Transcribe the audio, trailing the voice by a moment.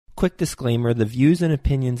Quick disclaimer, the views and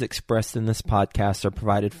opinions expressed in this podcast are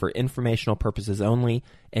provided for informational purposes only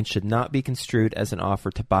and should not be construed as an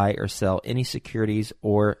offer to buy or sell any securities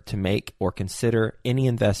or to make or consider any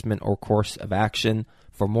investment or course of action.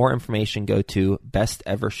 For more information, go to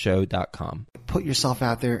bestevershow.com. Put yourself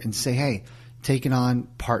out there and say, hey, taking on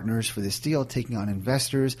partners for this deal, taking on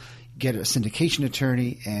investors, get a syndication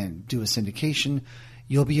attorney and do a syndication.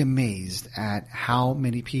 You'll be amazed at how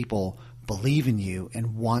many people believe in you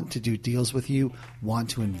and want to do deals with you,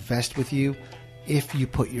 want to invest with you if you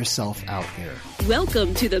put yourself out there.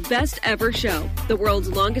 Welcome to the Best Ever Show, the world's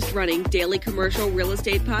longest running daily commercial real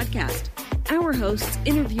estate podcast. Our hosts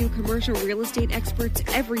interview commercial real estate experts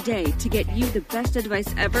every day to get you the best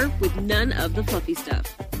advice ever with none of the fluffy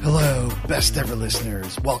stuff. Hello, Best Ever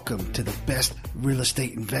listeners. Welcome to the Best Real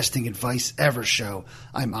Estate Investing Advice Ever Show.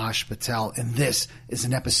 I'm Ash Patel, and this is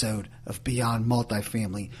an episode of Beyond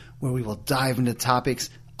Multifamily, where we will dive into topics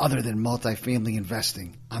other than multifamily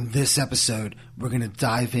investing. On this episode, we're going to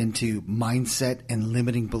dive into mindset and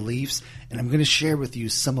limiting beliefs, and I'm going to share with you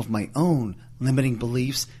some of my own limiting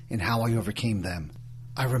beliefs and how I overcame them.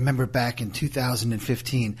 I remember back in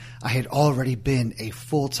 2015, I had already been a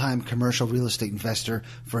full-time commercial real estate investor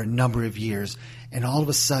for a number of years, and all of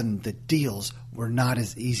a sudden, the deals were not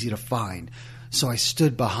as easy to find. So I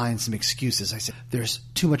stood behind some excuses. I said, there's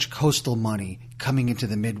too much coastal money coming into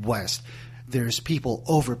the Midwest. There's people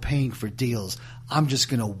overpaying for deals. I'm just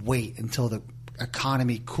going to wait until the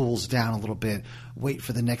economy cools down a little bit, wait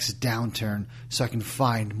for the next downturn so I can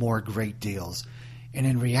find more great deals. And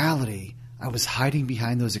in reality, I was hiding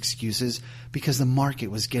behind those excuses because the market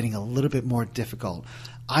was getting a little bit more difficult.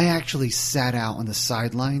 I actually sat out on the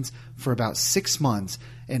sidelines for about 6 months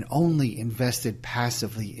and only invested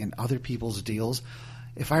passively in other people's deals.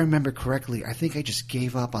 If I remember correctly, I think I just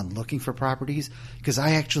gave up on looking for properties because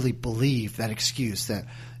I actually believed that excuse that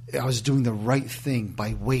I was doing the right thing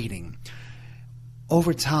by waiting.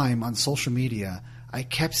 Over time on social media, I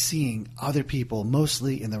kept seeing other people,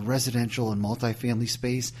 mostly in the residential and multifamily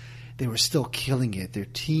space. They were still killing it. Their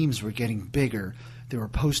teams were getting bigger. They were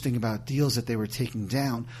posting about deals that they were taking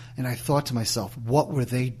down. And I thought to myself, what were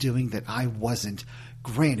they doing that I wasn't?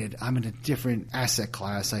 Granted, I'm in a different asset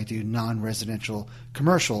class. I do non-residential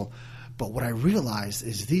commercial. But what I realized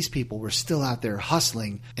is these people were still out there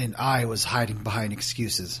hustling, and I was hiding behind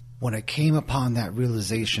excuses. When I came upon that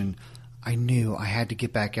realization, I knew I had to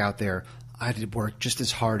get back out there. I had to work just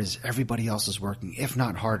as hard as everybody else was working, if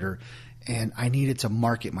not harder, and I needed to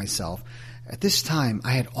market myself. At this time,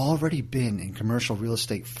 I had already been in commercial real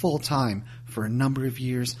estate full-time for a number of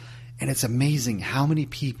years, and it's amazing how many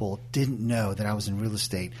people didn't know that I was in real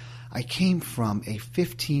estate. I came from a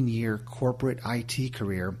 15-year corporate IT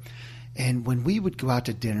career, and when we would go out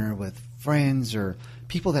to dinner with friends or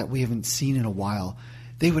people that we haven't seen in a while,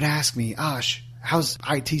 they would ask me, Ash, how's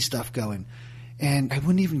IT stuff going? And I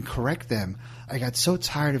wouldn't even correct them. I got so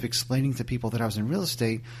tired of explaining to people that I was in real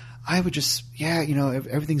estate. I would just,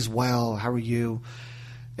 everything's well. How are you?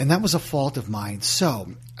 And that was a fault of mine. So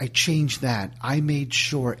I changed that. I made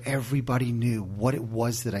sure everybody knew what it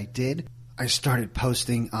was that I did. I started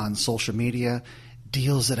posting on social media,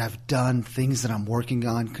 deals that I've done, things that I'm working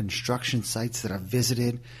on, construction sites that I've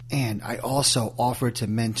visited. And I also offered to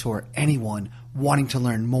mentor anyone wanting to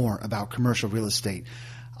learn more about commercial real estate.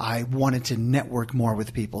 I wanted to network more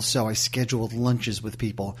with people, so I scheduled lunches with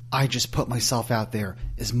people. I just put myself out there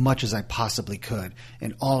as much as I possibly could,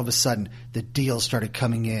 and all of a sudden, the deals started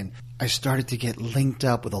coming in. I started to get linked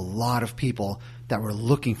up with a lot of people that were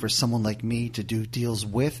looking for someone like me to do deals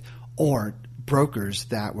with, or brokers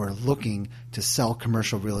that were looking to sell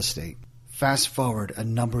commercial real estate. Fast forward a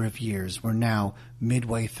number of years, we're now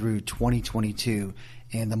midway through 2022,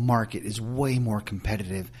 and the market is way more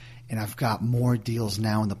competitive, and I've got more deals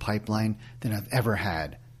now in the pipeline than I've ever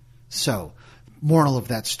had. So, moral of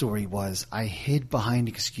that story was I hid behind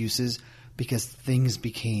excuses because things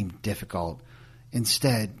became difficult.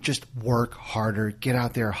 Instead, just work harder, get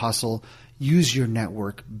out there, hustle, use your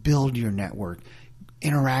network, build your network,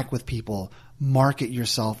 interact with people, market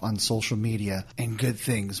yourself on social media, and good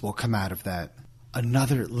things will come out of that.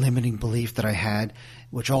 Another limiting belief that I had,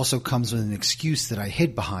 which also comes with an excuse that I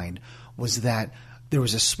hid behind, was that there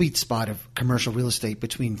was a sweet spot of commercial real estate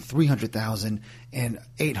between $300,000 and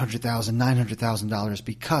 $800,000, $900,000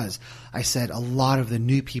 because I said a lot of the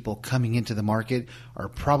new people coming into the market are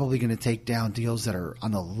probably going to take down deals that are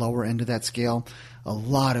on the lower end of that scale. A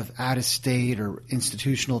lot of out-of-state or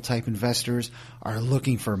institutional type investors are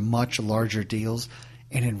looking for much larger deals.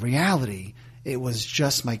 And in reality, it was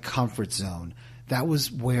just my comfort zone. That was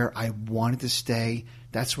where I wanted to stay.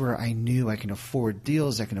 That's where I knew I can afford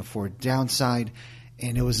deals, I can afford downside.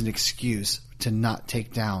 and it was an excuse to not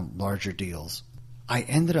take down larger deals. I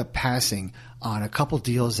ended up passing on a couple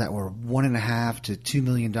deals that were $1.5 to $2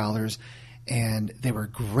 million, and they were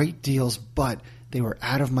great deals, but they were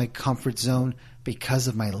out of my comfort zone because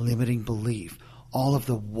of my limiting belief. All of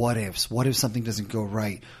the what ifs. What if something doesn't go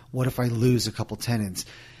right? What if I lose a couple tenants?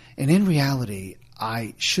 And in reality,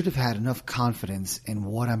 I should have had enough confidence in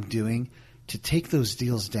what I'm doing to take those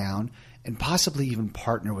deals down and possibly even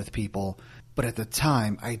partner with people. But at the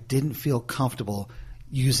time, I didn't feel comfortable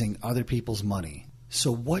using other people's money.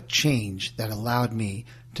 So what changed that allowed me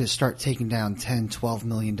to start taking down $10, $12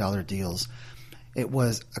 million deals? It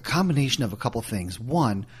was a combination of a couple things.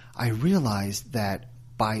 One, I realized that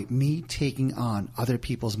by me taking on other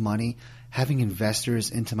people's money, having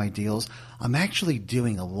investors into my deals, I'm actually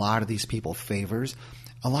doing a lot of these people favors.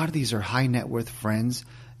 A lot of these are high net worth friends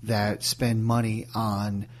that spend money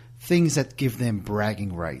on things that give them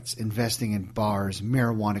bragging rights, investing in bars,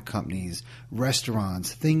 marijuana companies,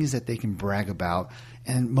 restaurants, things that they can brag about.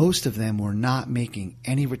 And most of them were not making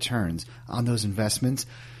any returns on those investments.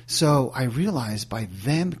 So I realized by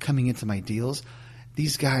them coming into my deals,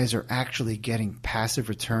 these guys are actually getting passive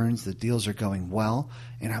returns. The deals are going well,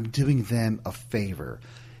 and I'm doing them a favor.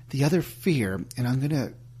 The other fear, and I'm going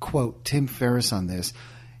to quote Tim Ferriss on this,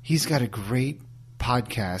 he's got a great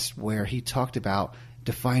podcast where he talked about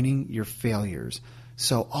defining your failures.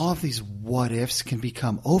 So all of these what ifs can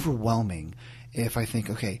become overwhelming if I think,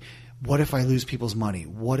 okay, what if I lose people's money?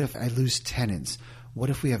 What if I lose tenants? What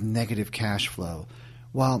if we have negative cash flow?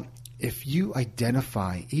 Well, if you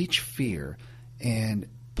identify each fear and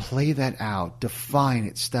play that out, define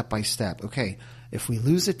it step by step. Okay, if we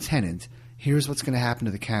lose a tenant, here's what's going to happen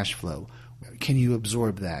to the cash flow. Can you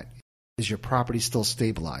absorb that? Is your property still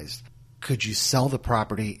stabilized? Could you sell the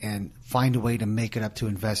property and find a way to make it up to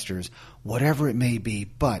investors? Whatever it may be,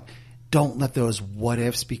 but don't let those what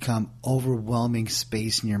ifs become overwhelming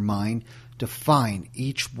space in your mind. Define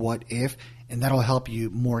each what if, and that'll help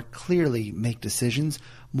you more clearly make decisions,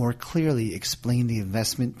 more clearly explain the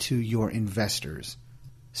investment to your investors.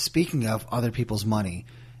 Speaking of other people's money,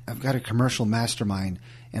 I've got a commercial mastermind,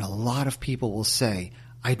 and a lot of people will say,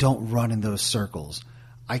 I don't run in those circles.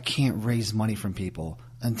 I can't raise money from people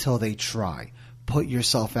until they try. Put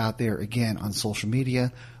yourself out there again on social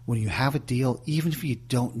media. When you have a deal, even if you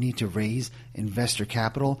don't need to raise investor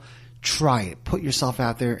capital, try it. Put yourself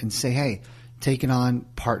out there and say, hey, taking on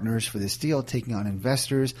partners for this deal, taking on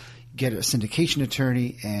investors, get a syndication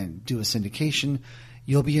attorney and do a syndication.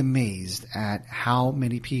 You'll be amazed at how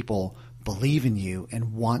many people believe in you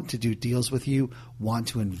and want to do deals with you, want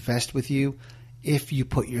to invest with you if you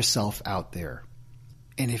put yourself out there.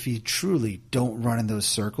 And if you truly don't run in those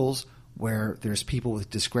circles where there's people with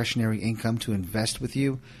discretionary income to invest with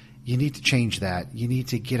you, you need to change that. You need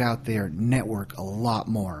to get out there, network a lot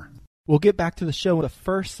more. We'll get back to the show, but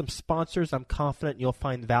first, some sponsors I'm confident you'll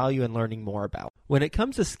find value in learning more about. When it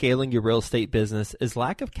comes to scaling your real estate business, is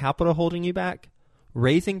lack of capital holding you back?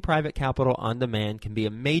 Raising private capital on demand can be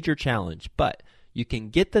a major challenge, but you can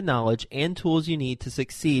get the knowledge and tools you need to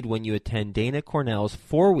succeed when you attend Dana Cornell's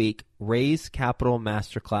 4-week Raise Capital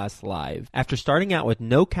Masterclass Live. After starting out with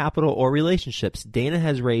no capital or relationships, Dana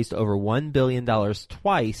has raised over $1 billion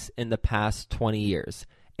twice in the past 20 years.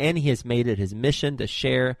 And he has made it his mission to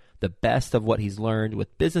share the best of what he's learned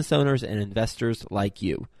with business owners and investors like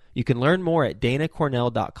you. You can learn more at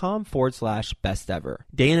danacornell.com/bestever.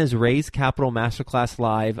 Dana's Raise Capital Masterclass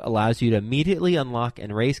Live allows you to immediately unlock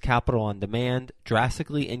and raise capital on demand,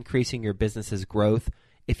 drastically increasing your business's growth.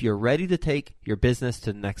 If you're ready to take your business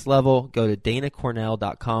to the next level, go to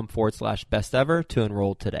danacornell.com/bestever to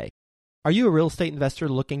enroll today. Are you a real estate investor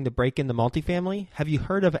looking to break into multifamily? Have you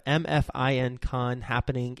heard of MFIN Con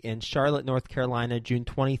happening in Charlotte, North Carolina, June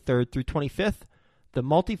 23rd through 25th? The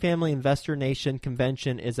Multifamily Investor Nation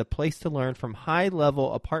Convention is a place to learn from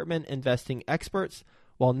high-level apartment investing experts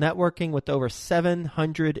while networking with over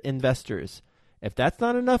 700 investors. If that's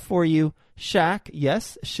not enough for you,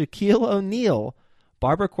 Shaquille O'Neal,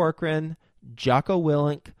 Barbara Corcoran, Jocko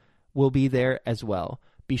Willink will be there as well.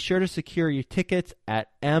 Be sure to secure your tickets at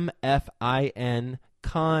mfincon.com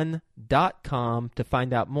to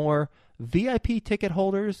find out more. VIP ticket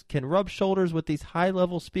holders can rub shoulders with these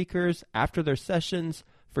high-level speakers after their sessions.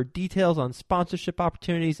 For details on sponsorship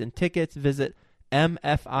opportunities and tickets, visit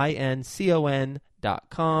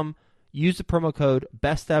mfincon.com. Use the promo code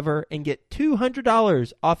BESTEVER and get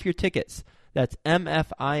 $200 off your tickets. That's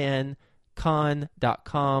mfincon.com.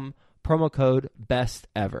 Promo code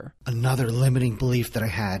BESTEVER. Another limiting belief that I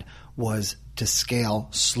had was to scale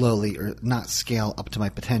slowly or not scale up to my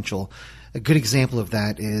potential. A good example of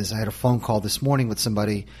that is I had a phone call this morning with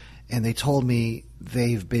somebody, and they told me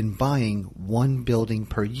they've been buying one building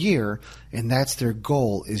per year, and that's their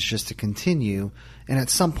goal, is just to continue. And at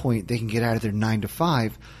some point, they can get out of their 9 to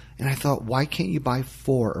 5. And I thought, why can't you buy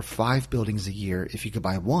 4 or 5 buildings a year if you could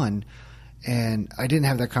buy one? And I didn't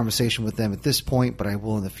have that conversation with them at this point, but I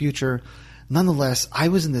will in the future. Nonetheless, I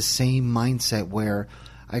was in the same mindset where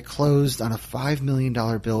I closed on a $5 million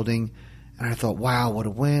building, and I thought, wow, what a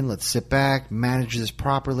win. Let's sit back, manage this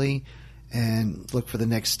properly, and look for the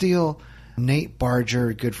next deal. Nate Barger,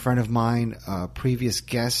 a good friend of mine, a previous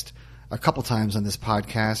guest a couple times on this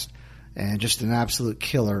podcast, and just an absolute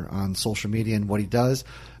killer on social media and what he does.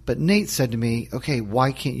 But Nate said to me, okay,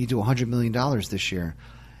 why can't you do $100 million this year?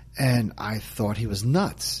 And I thought he was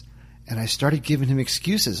nuts. And I started giving him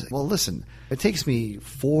excuses. Well, listen, it takes me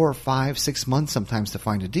 4, 5, 6 months sometimes to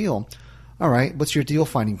find a deal. All right, what's your deal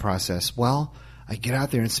finding process? Well, I get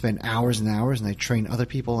out there and spend hours and hours, and I train other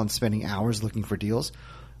people on spending hours looking for deals.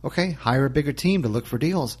 Okay, hire a bigger team to look for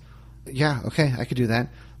deals. Yeah, okay, I could do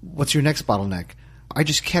that. What's your next bottleneck? I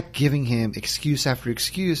just kept giving him excuse after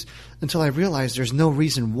excuse until I realized there's no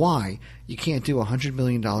reason why you can't do $100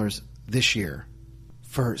 million this year.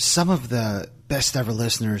 For some of the best ever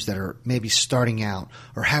listeners that are maybe starting out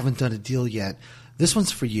or haven't done a deal yet, this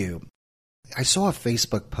one's for you. I saw a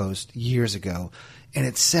Facebook post years ago, and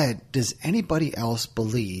it said, does anybody else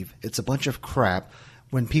believe it's a bunch of crap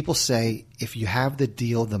when people say, if you have the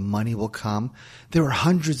deal, the money will come? There were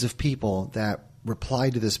hundreds of people that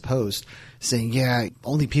replied to this post saying, yeah,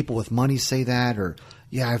 only people with money say that, or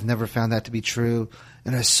yeah, I've never found that to be true.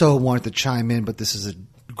 And I so wanted to chime in, but this is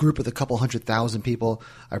a group with a couple 100,000 people.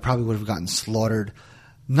 I probably would have gotten slaughtered.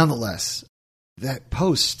 Nonetheless, that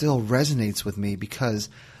post still resonates with me because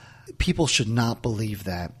people should not believe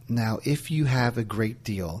that. Now, if you have a great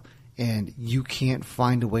deal and you can't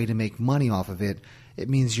find a way to make money off of it, it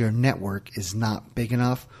means your network is not big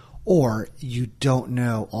enough, or you don't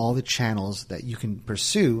know all the channels that you can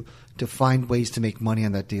pursue to find ways to make money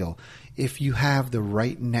on that deal. If you have the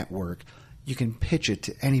right network, you can pitch it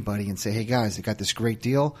to anybody and say, hey guys, I got this great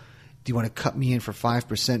deal. Do you want to cut me in for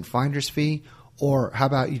 5% finder's fee? Or how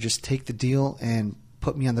about you just take the deal and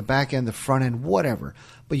put me on the back end, the front end, whatever.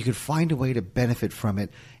 But you could find a way to benefit from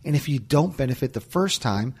it. And if you don't benefit the first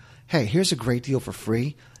time, hey, here's a great deal for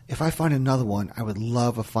free. If I find another one, I would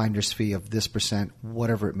love a finder's fee of this percent,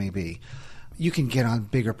 whatever it may be. You can get on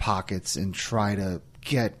bigger pockets and try to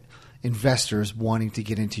get investors wanting to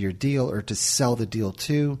get into your deal or to sell the deal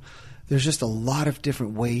to. There's just a lot of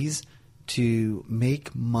different ways to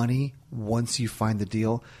make money once you find the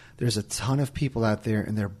deal. There's a ton of people out there,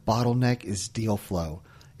 and their bottleneck is deal flow.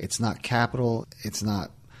 It's not capital. It's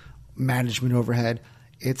not management overhead.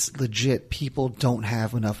 It's legit. People don't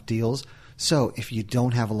have enough deals. So if you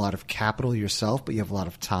don't have a lot of capital yourself, but you have a lot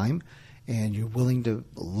of time and you're willing to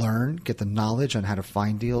learn, get the knowledge on how to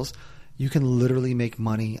find deals, you can literally make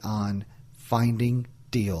money on finding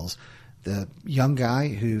deals. The young guy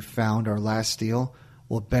who found our last deal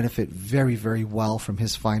will benefit very, very well from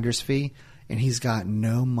his finder's fee, and he's got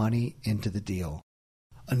no money into the deal.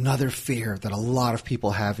 Another fear that a lot of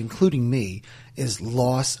people have, including me, is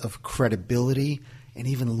loss of credibility and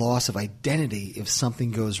even loss of identity if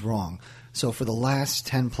something goes wrong. So for the last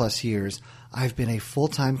 10 plus years, I've been a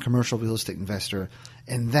full-time commercial real estate investor,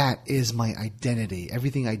 and that is my identity.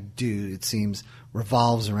 Everything I do, it seems,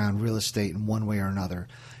 revolves around real estate in one way or another.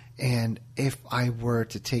 And if I were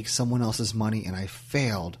to take someone else's money and I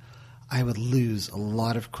failed, I would lose a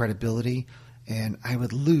lot of credibility and I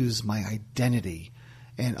would lose my identity.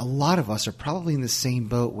 And a lot of us are probably in the same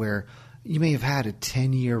boat where you may have had a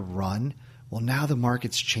 10-year run. Well, now the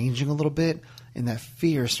market's changing a little bit and that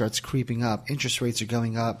fear starts creeping up. Interest rates are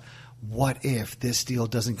going up. What if this deal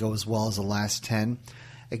doesn't go as well as the last 10?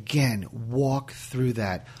 Again, walk through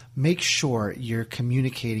that. Make sure you're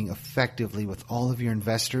communicating effectively with all of your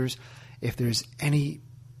investors. If there's any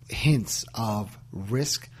hints of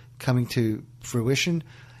risk coming to fruition,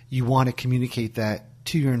 you want to communicate that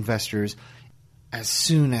to your investors. As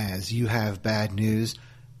soon as you have bad news,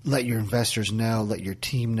 let your investors know, let your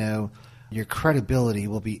team know. Your credibility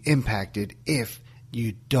will be impacted if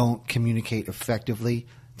you don't communicate effectively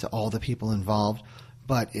to all the people involved.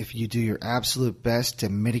 But if you do your absolute best to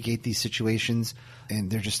mitigate these situations and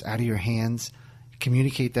they're just out of your hands,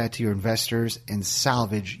 communicate that to your investors and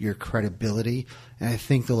salvage your credibility. And I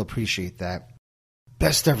think they'll appreciate that.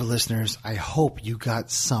 Best ever listeners, I hope you got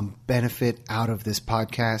some benefit out of this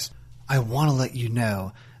podcast. I want to let you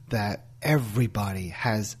know that everybody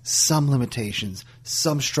has some limitations,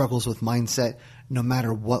 some struggles with mindset, no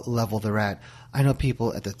matter what level they're at. I know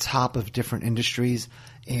people at the top of different industries,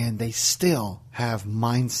 and they still have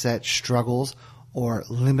mindset struggles or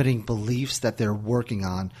limiting beliefs that they're working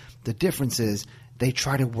on. The difference is they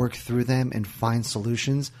try to work through them and find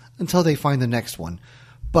solutions until they find the next one.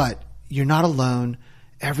 But you're not alone.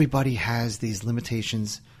 Everybody has these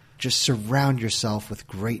limitations. Just surround yourself with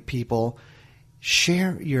great people.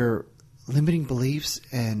 Share your limiting beliefs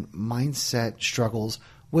and mindset struggles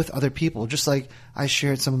with other people, just like I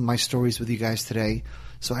shared some of my stories with you guys today.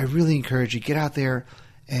 So I really encourage you, get out there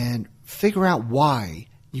and figure out why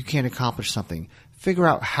you can't accomplish something. Figure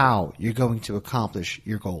out how you're going to accomplish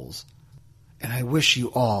your goals. And I wish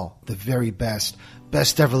you all the very best.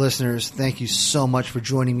 Best ever listeners, thank you so much for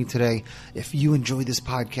joining me today. If you enjoyed this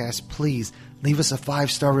podcast, please leave us a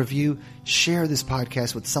 5-star review. Share this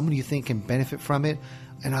podcast with someone you think can benefit from it.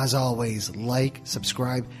 And as always, like,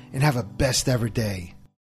 subscribe, and have a best ever day.